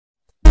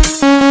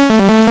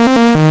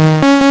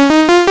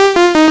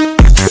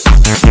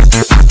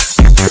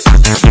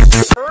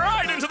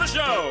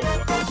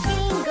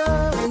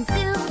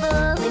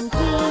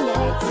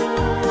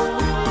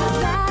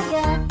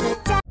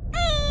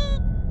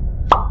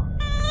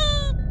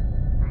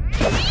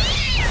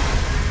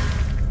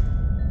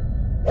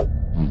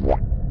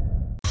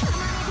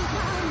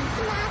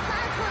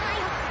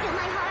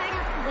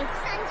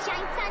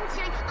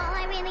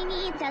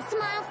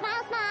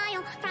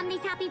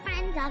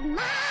of mine.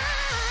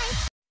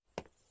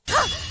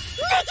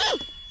 Nikki!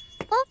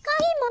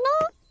 Okaimono!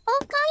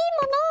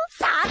 Okaimono!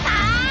 Sata!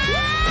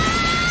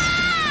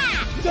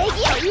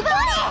 Nikki,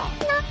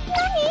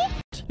 Nani?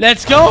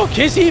 Let's go!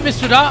 Kissy,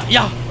 bist du da?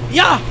 Ja!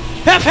 Ja!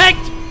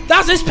 Perfekt!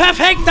 Das ist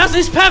perfekt! Das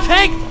ist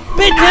perfekt!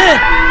 Bitte!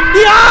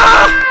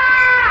 Ja!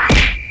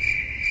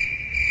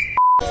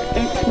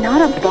 It's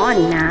not a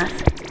body mask.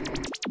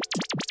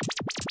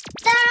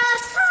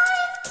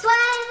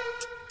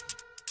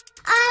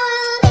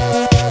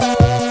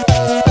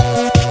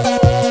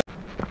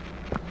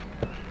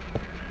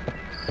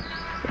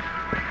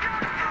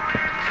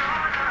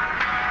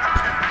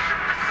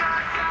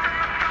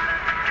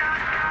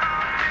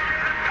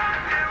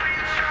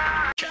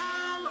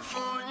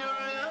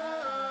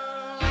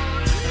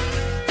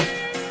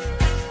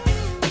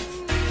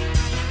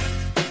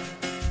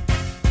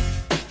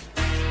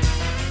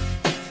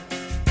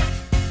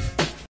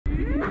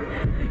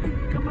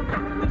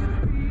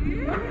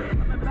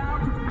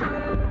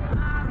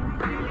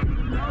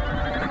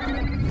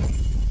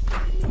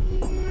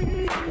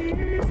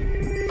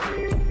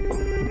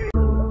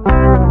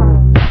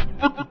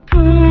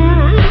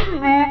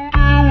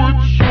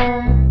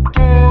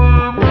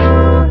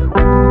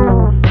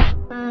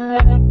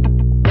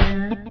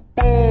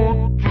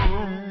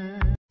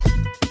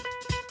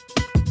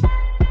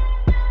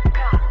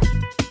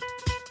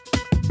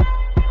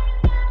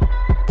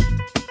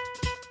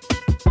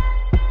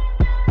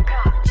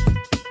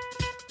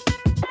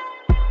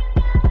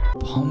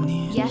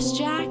 Yes,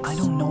 Jax? I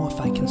don't know if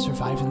I can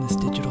survive in this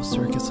digital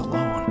circus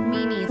alone.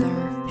 Me neither.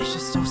 It's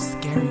just so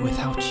scary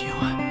without you.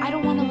 I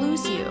don't want to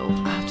lose you.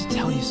 I have to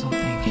tell you something.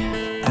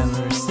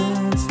 Ever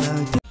since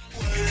the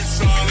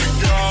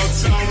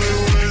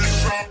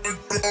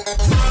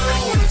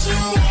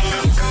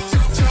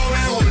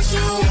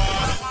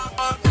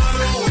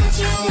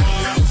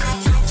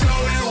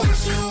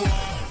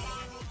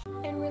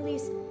And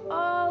release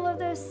all of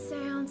those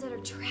sounds that are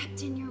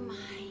trapped in your mind.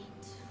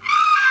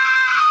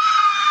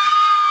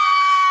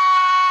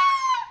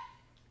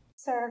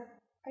 Sir,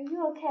 are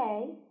you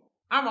okay?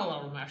 I'm a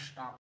little messed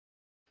up.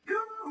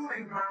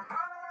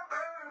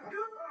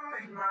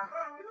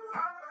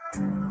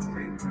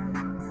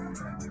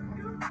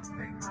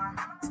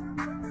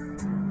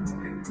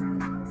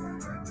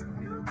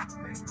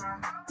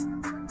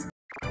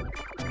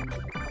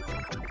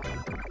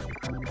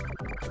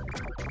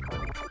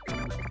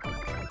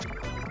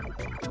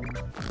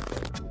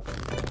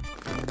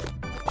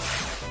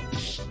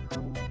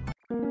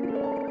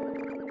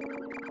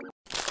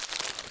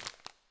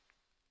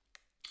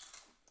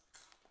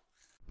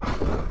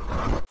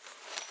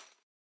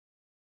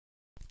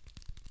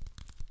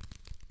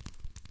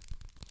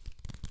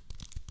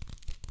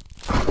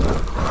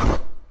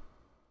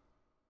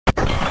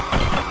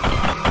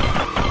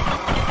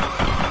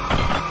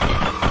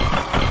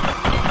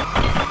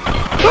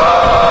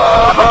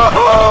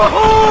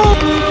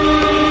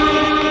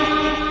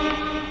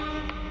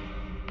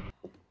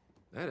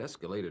 That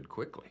escalated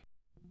quickly.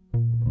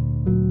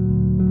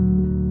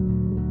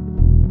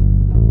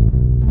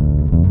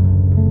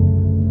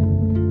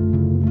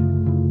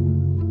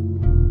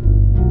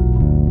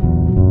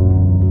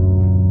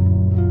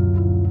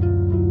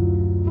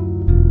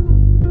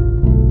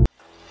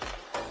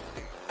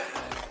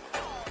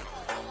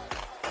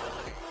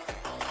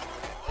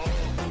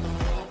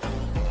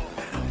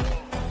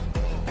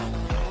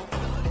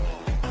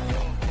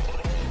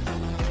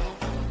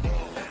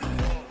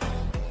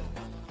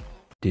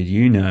 Did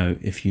you know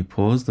if you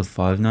pause the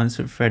Five Nights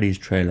at Freddy's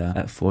trailer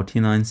at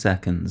 49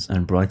 seconds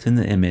and brighten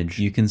the image,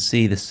 you can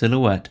see the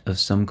silhouette of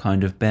some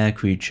kind of bear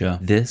creature?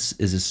 This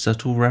is a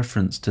subtle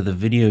reference to the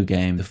video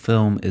game the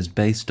film is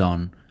based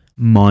on,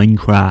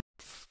 Minecraft.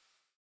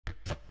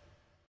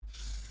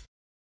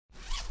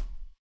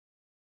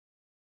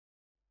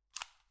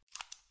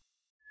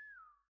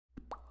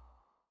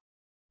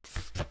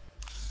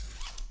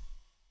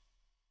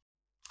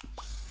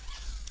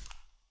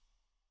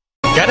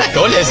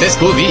 Caracoles,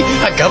 Scooby.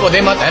 Acabo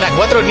de matar a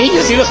 4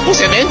 niños y los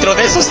puse dentro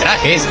de esos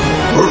trajes.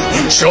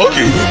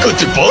 Shaggy, ¿qué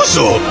te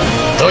pasa?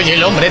 Soy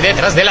el hombre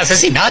detrás del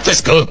asesinato,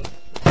 Scoob.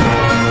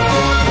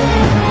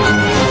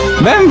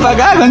 ven pa'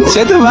 acá,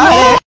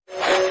 conchetumare.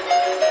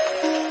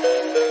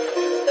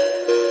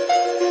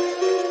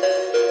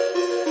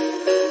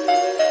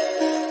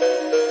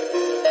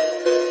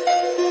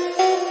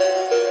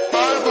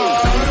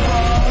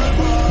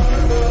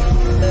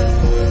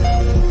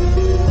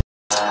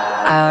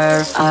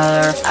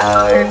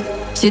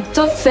 Zit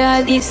te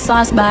ver die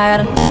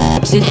vastbijten,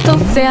 zit te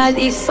ver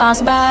die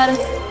vastbijten.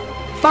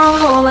 Van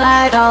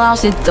holheid al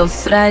zit te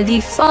ver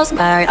die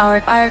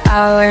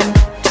vastbijten.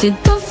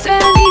 Zit te ver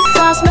die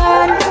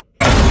vastbijten.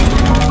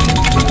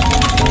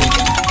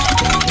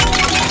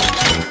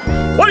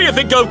 What do you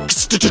think of?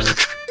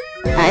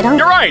 I don't.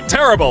 You're right,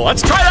 terrible.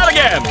 Let's try that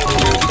again.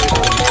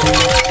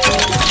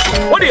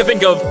 What do you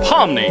think of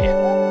Pomni?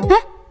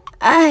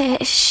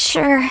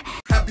 Sure.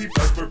 Happy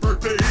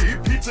birthday,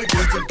 pizza,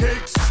 and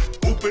cakes.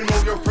 Open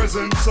all your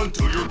presents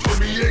until your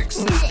tummy aches.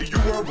 You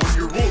are 1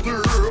 year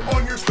older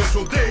on your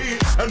special day,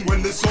 and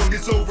when this song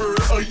is over,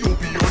 you'll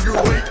be on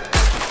your way.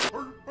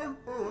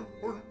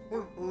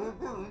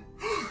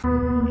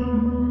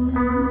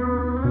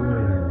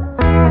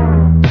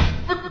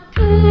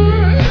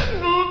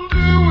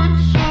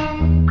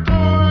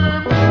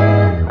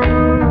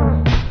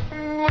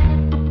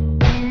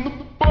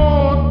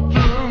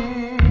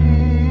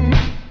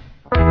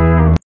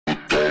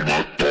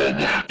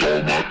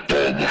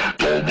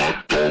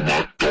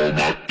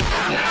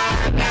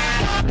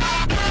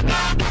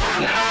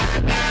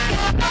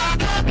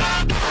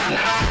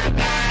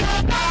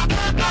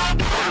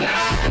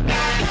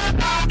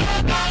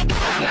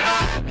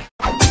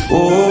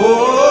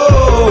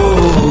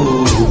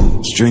 Oh,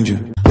 stranger.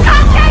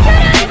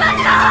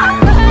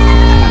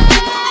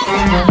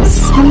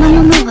 そんな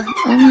ものがな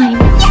いの。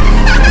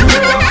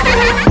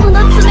こ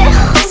の爪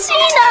欲しい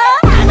な。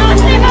楽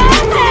しま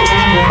せて。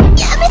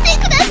やめて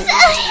くださ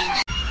い。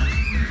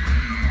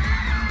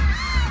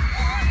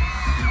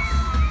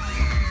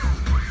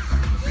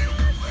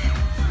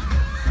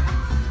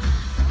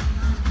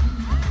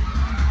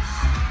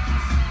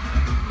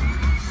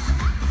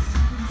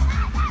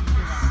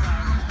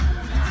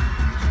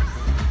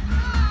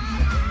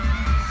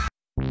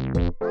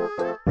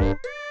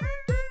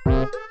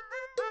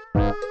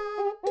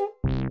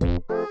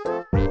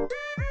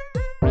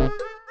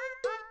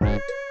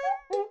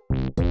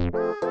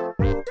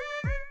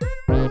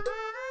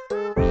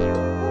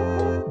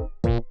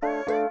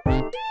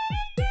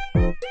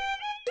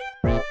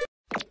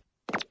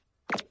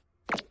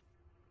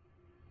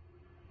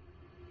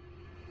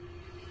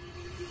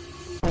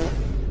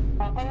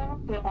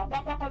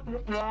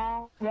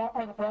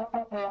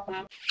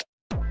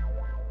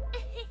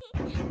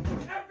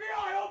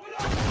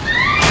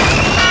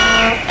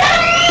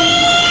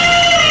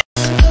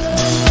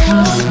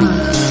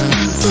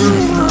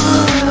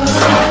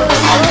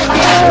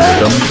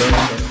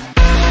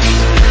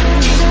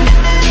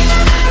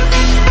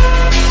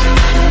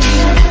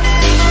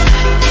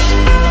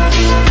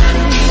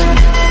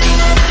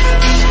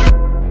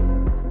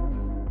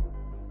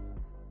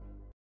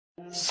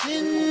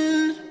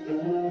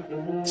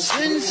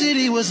Sin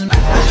City wasn't.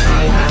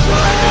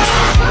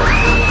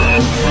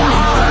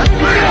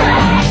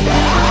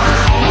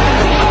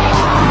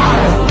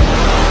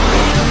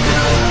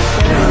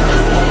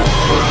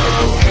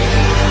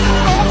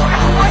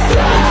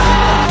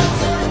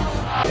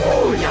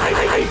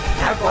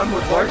 Have fun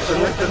with works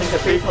and listening to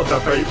people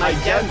debate my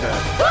gender.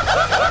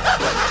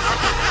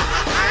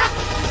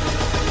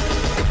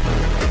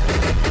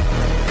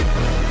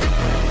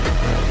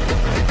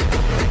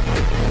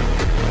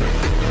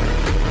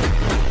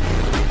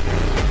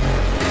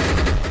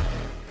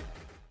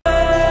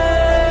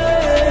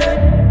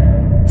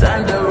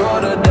 Time to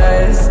roll the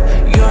dice.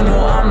 You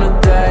know I'm the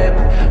type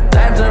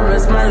to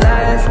risk my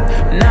life.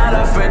 Not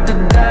afraid to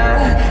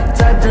die.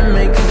 Type to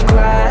make you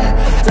cry.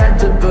 Type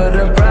to put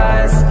a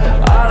price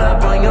all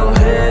up on your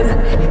head.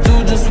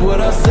 Do just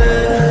what I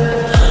said.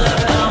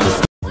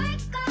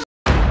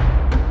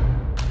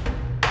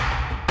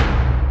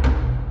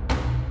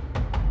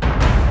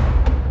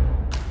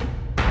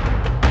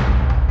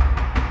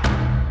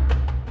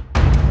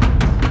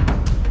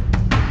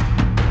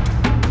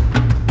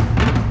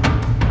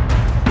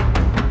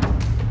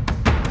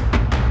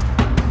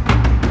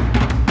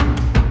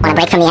 Wanna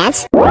break from the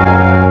ads?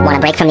 Wanna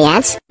break from the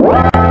ads?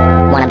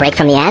 Wanna break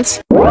from the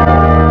ads?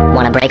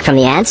 Wanna break from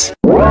the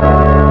ads?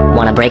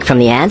 Wanna break from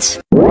the ads?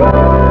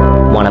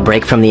 Wanna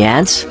break from the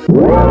ads?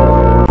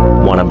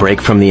 Wanna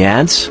break from the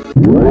ads?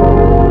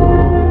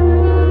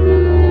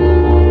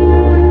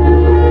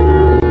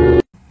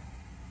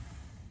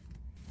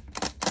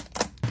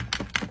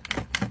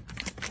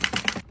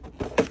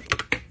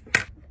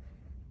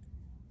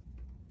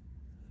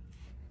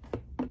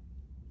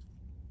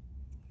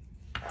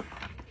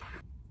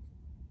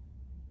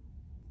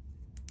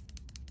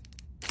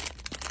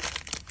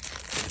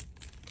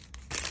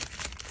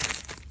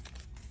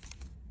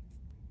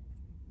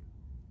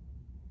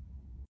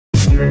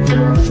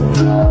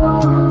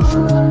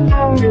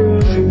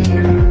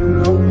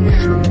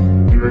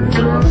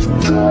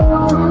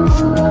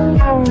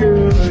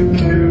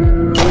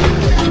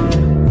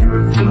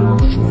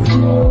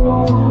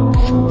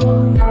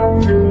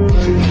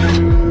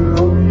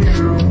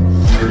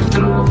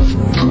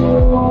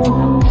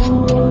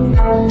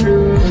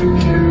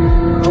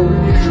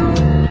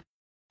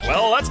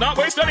 Well, let's not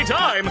waste any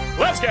time.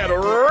 Let's get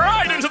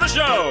right into the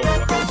show.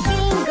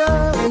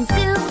 Jingle and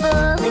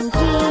super and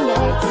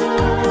peanut too.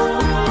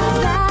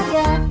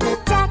 Raga, the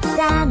text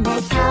and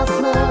the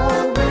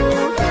cosmo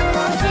blue.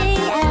 Day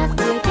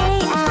after day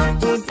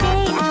after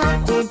day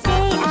after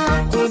day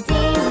after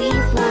day we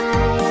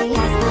fly.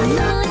 Past the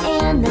moon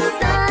and the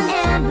sun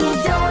and we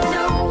don't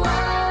know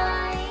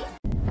why.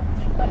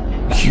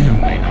 You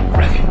may not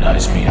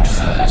recognize me at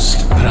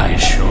first, but I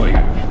assure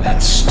you,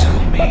 that's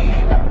still me.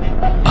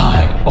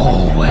 I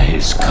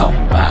always come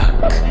back.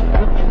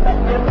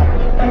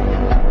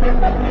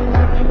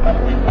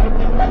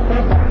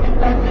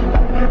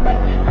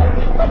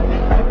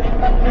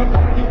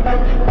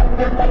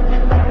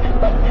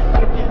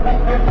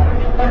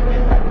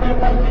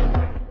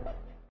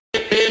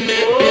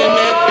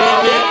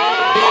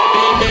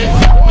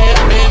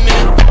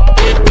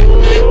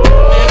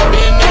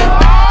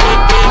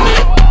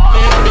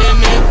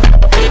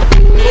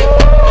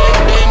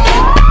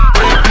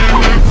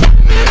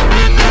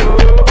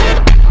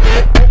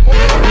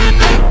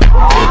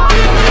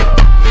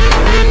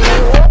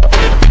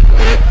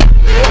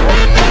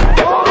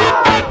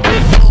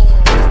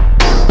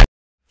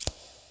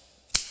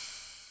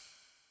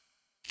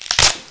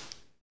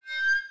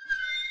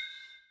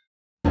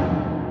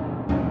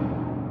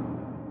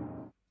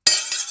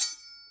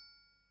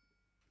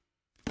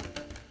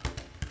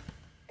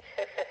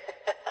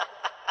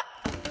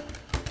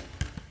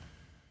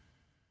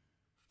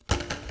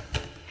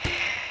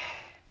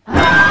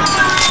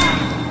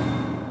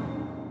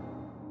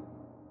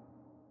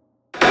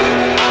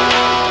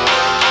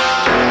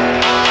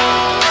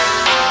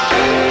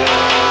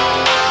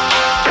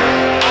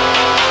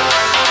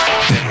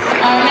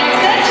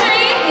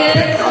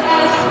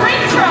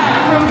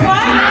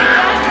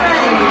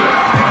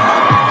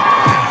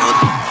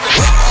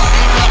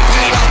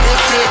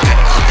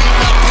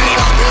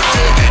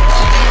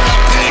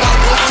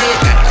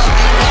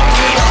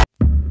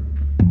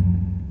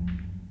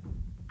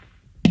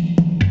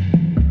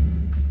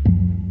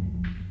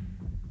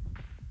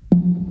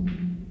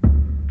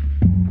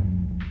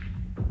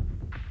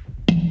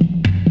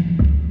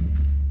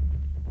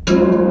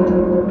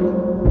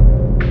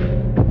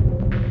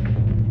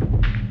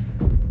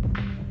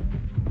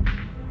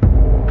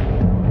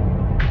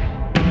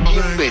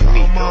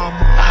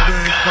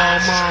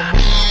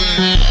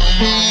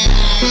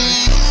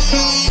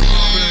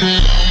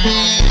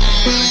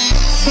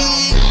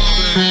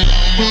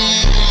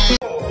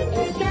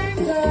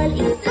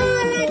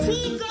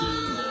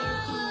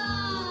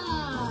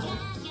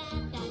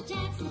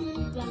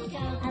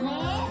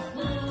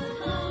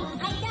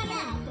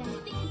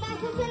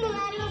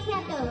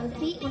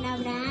 Sí, un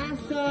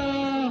abrazo.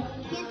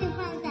 ¿Quién te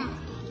falta?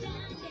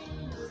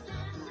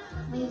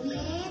 Muy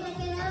bien, ¿de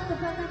qué lado te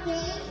falta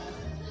qué?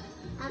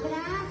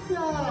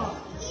 Abrazo.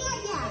 Y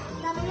allá,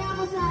 también le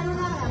vamos a dar un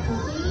abrazo,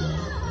 ¿sí?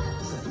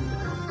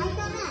 Ahí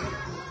está.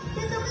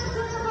 ¿Te tomas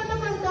una foto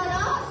con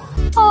todos?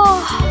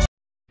 Oh.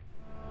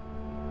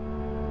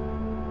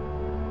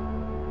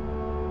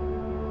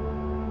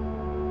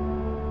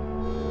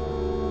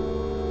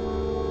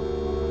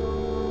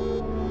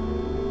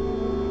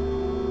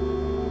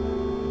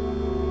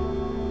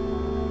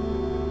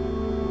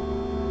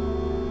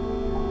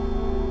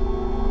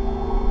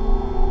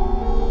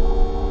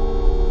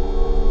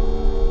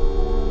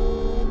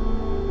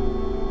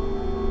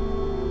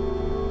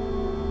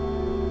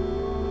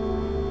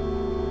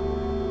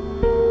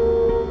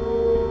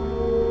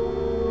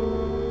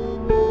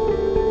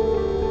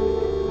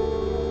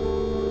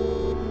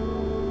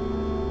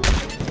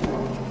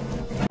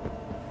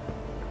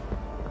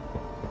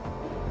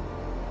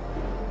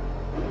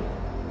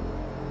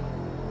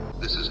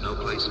 This is no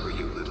place for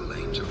you, little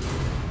angel.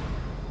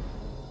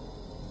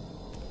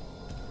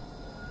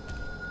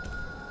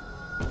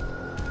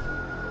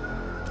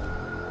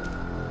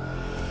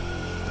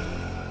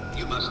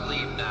 You must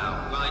leave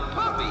now. Find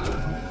Poppy.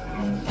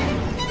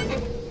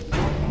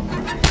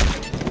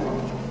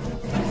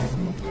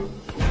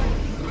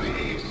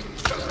 Please,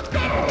 just go.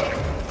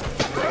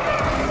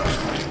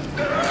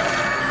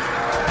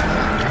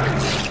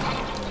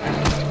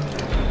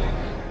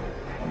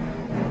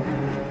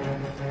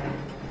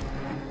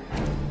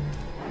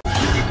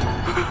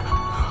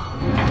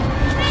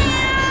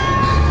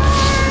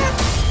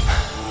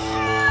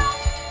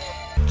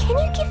 Can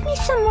you give me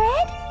some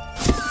red?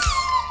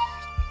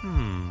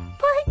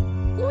 But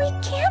we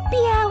can't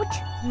be out.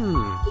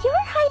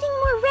 You're hiding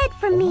more red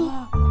from me.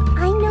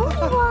 I know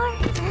you are.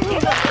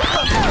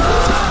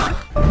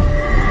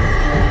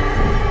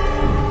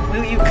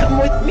 Will you come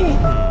with me?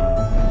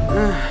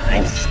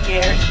 I'm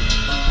scared.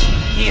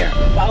 Here,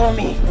 follow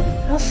me.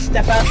 I'll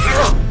step out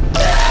here.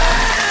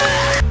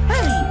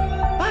 Hey,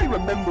 I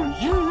remember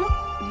you.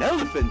 An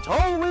elephant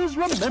always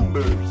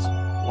remembers.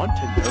 Want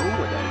to know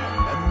what I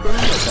remember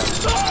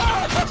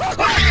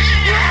about...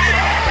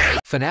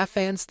 FNAF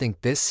fans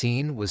think this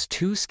scene was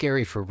too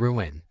scary for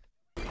Ruin.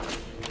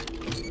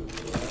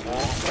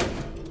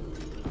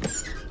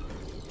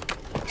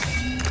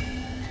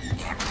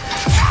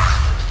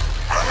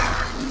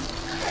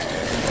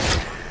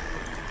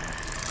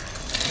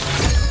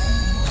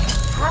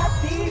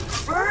 Happy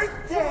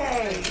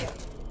birthday!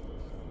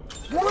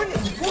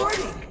 Warning,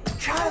 warning!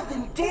 Child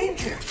in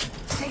danger!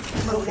 Safety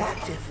mode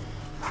active.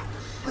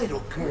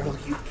 Little girl,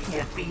 you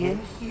can't be in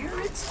here.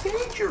 It's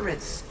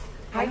dangerous.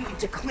 I need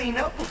to clean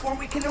up before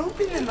we can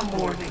open in the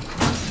morning.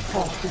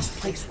 Oh, this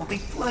place will be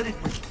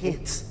flooded with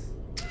kids.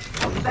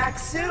 Come back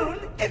soon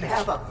and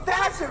have a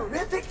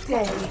Fazerific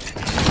day.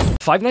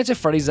 Five Nights at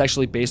Freddy's is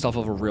actually based off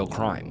of a real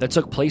crime that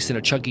took place in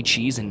a Chuck E.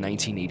 Cheese in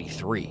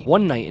 1983.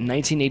 One night in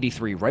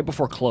 1983, right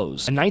before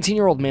close, a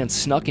 19-year-old man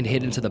snuck and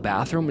hid into the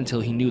bathroom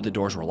until he knew the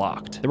doors were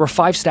locked. There were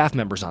 5 staff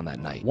members on that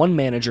night, 1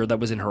 manager that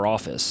was in her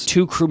office,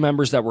 2 crew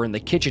members that were in the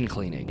kitchen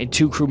cleaning, and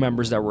 2 crew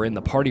members that were in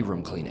the party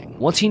room cleaning.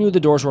 Once he knew the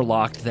doors were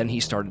locked, then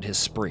he started his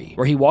spree,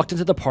 where he walked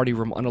into the party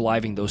room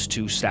unaliving those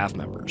 2 staff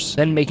members,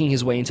 then making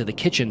his way into the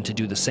kitchen to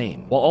do the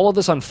same. While all of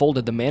this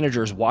unfolded, the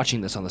manager is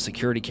watching this on the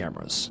security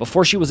cameras.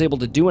 Before she was able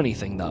to do anything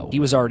though, he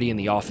was already in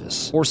the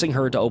office, forcing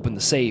her to open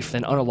the safe,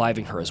 then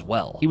unaliving her as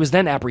well. He was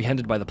then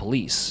apprehended by the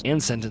police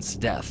and sentenced to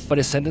death, but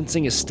his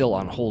sentencing is still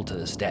on hold to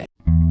this day.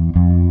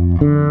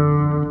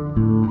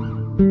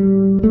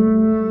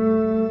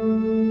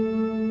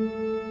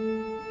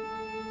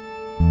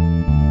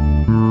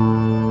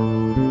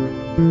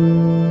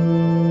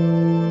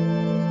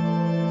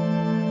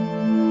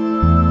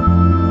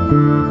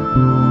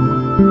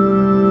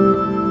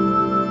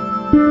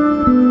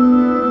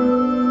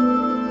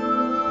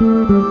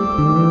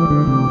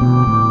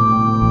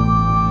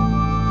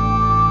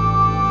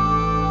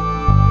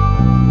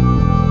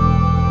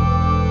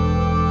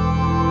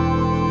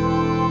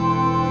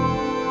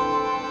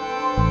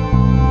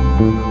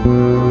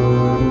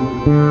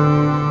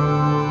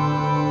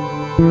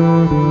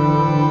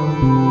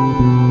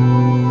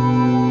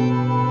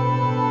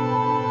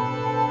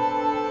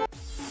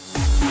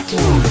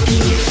 Don't be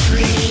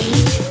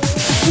afraid.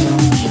 Soon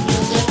you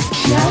will look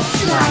just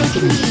like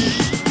me.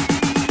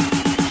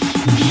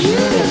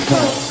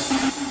 Beautiful.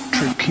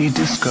 Tricky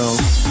disco.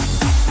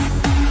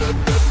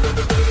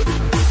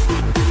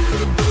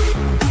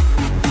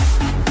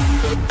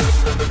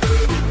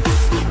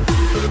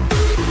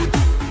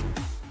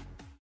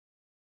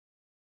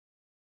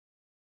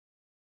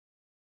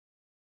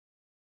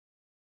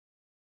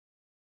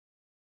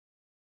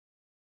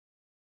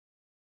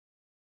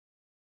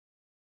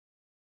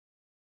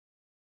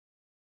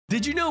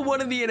 Did you know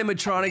one of the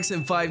animatronics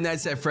in Five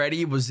Nights at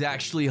Freddy was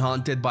actually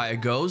haunted by a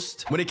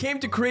ghost? When it came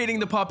to creating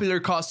the popular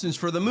costumes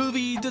for the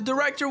movie, the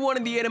director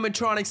wanted the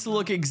animatronics to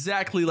look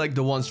exactly like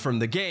the ones from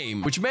the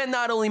game, which meant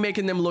not only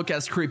making them look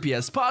as creepy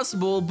as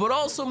possible, but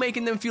also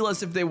making them feel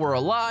as if they were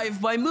alive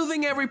by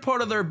moving every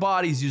part of their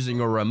bodies using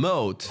a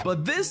remote.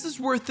 But this is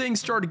where things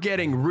started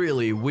getting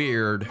really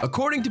weird.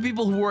 According to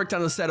people who worked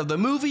on the set of the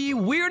movie,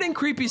 weird and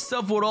creepy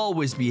stuff would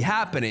always be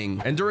happening.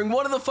 And during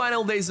one of the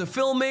final days of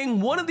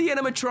filming, one of the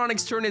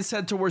animatronics turned its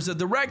head towards the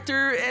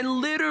director and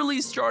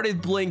literally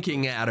started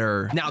blinking at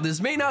her. Now, this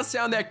may not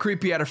sound that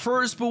creepy at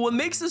first, but what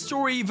makes the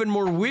story even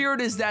more weird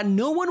is that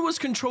no one was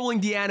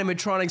controlling the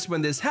animatronics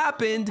when this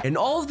happened, and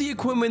all of the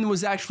equipment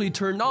was actually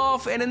turned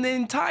off and in an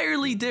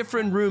entirely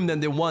different room than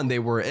the one they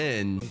were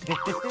in.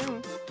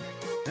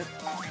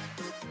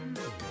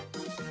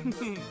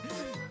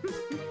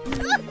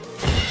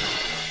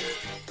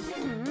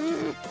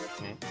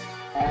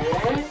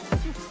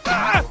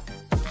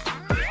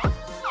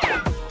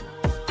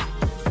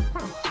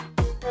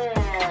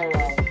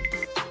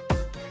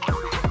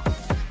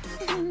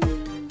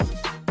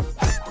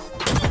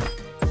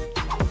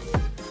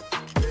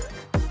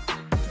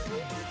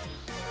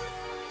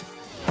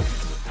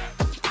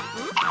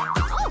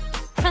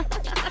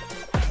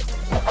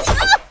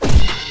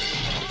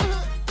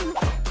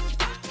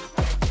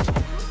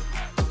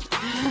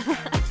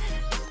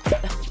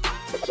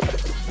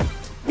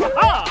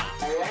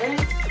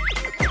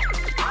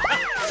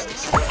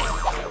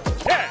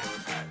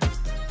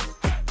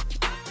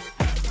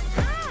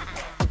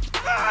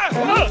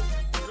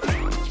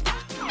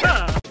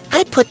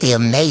 I put the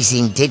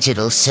amazing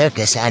digital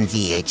Circus on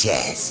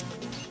VHS.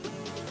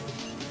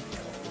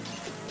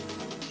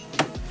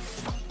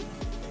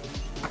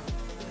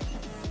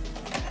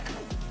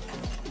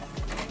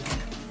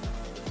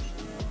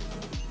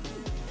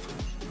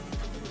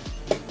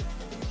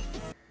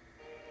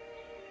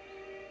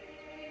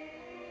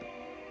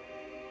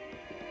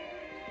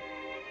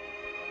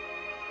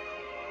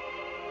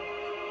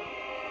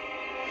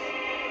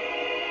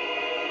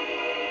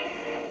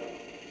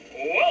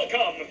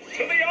 Welcome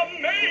to the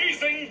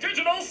amazing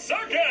digital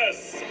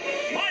circus!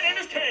 My name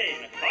is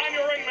Kane. I'm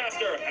your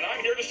ringmaster, and I'm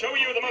here to show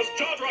you the most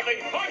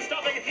jaw-dropping,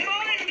 heart-stopping,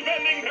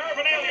 mind-bending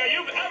paraphernalia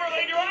you've ever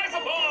laid your eyes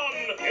upon!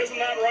 Isn't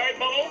that right,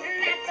 Bubble?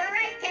 That's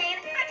right, Kane.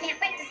 I can't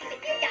wait to see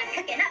what you've got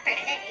cooking up for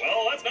today.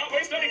 Well, let's not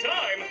waste any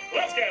time.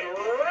 Let's get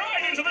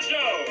right into the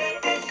show!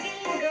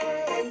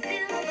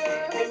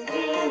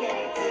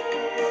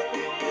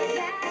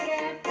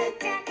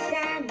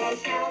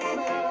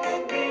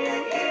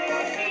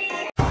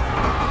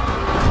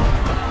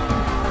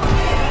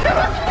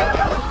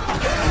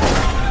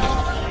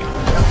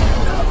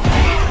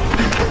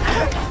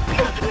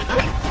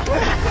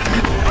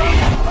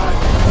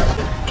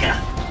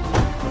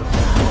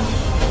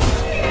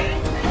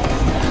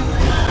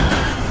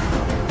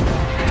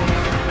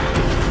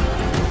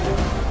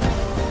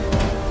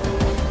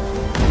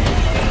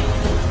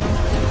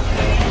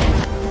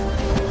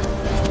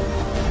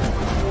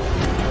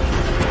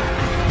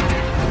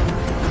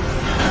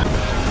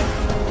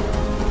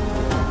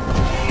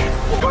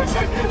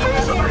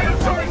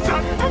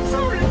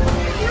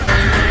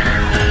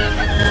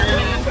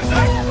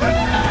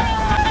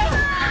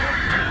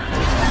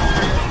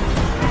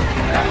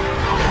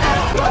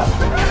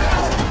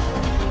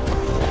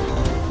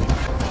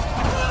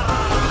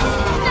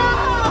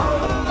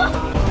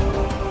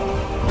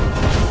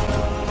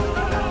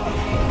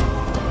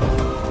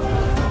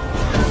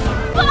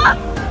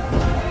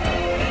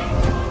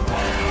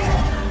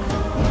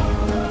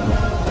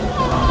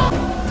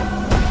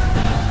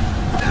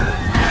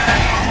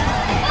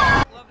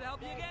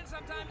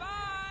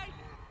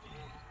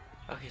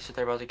 Okay, so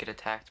they're about to get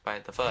attacked by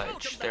the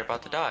fudge. They're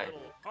about to die.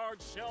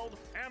 Hard-shelled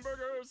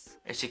hamburgers.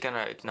 Is he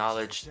gonna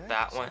acknowledge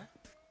that one?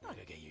 I'm not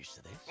gonna get used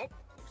to this. Oh,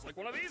 looks like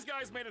one of these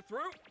guys made it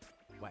through.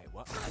 Wait,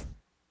 what?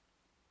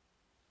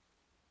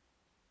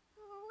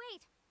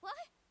 Wait, what?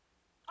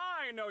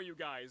 I know you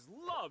guys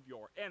love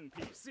your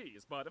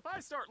NPCs, but if I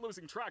start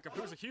losing track of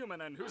who's a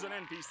human and who's an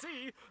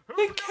NPC,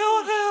 They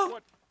killed him!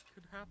 What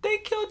could happen? They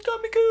killed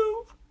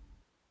Gummy-Goo!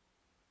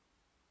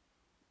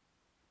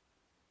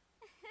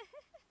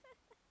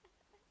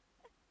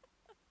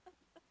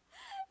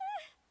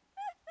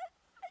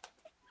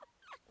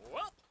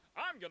 Well,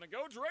 I'm gonna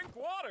go drink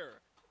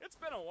water. It's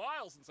been a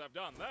while since I've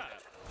done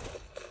that.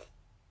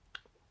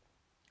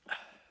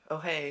 Oh,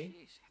 hey.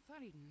 Jeez, I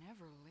thought he'd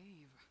never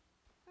leave.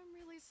 I'm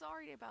really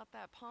sorry about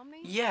that,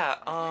 Pomni. Yeah,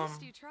 At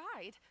least you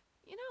tried.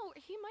 You know,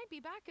 he might be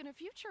back in a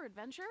future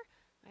adventure.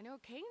 I know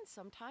Kane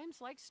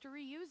sometimes likes to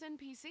reuse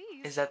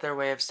NPCs. Is that their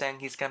way of saying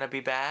he's gonna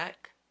be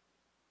back?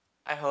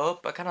 I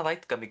hope. I kinda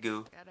liked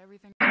Gummy-Goo. Got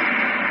everything.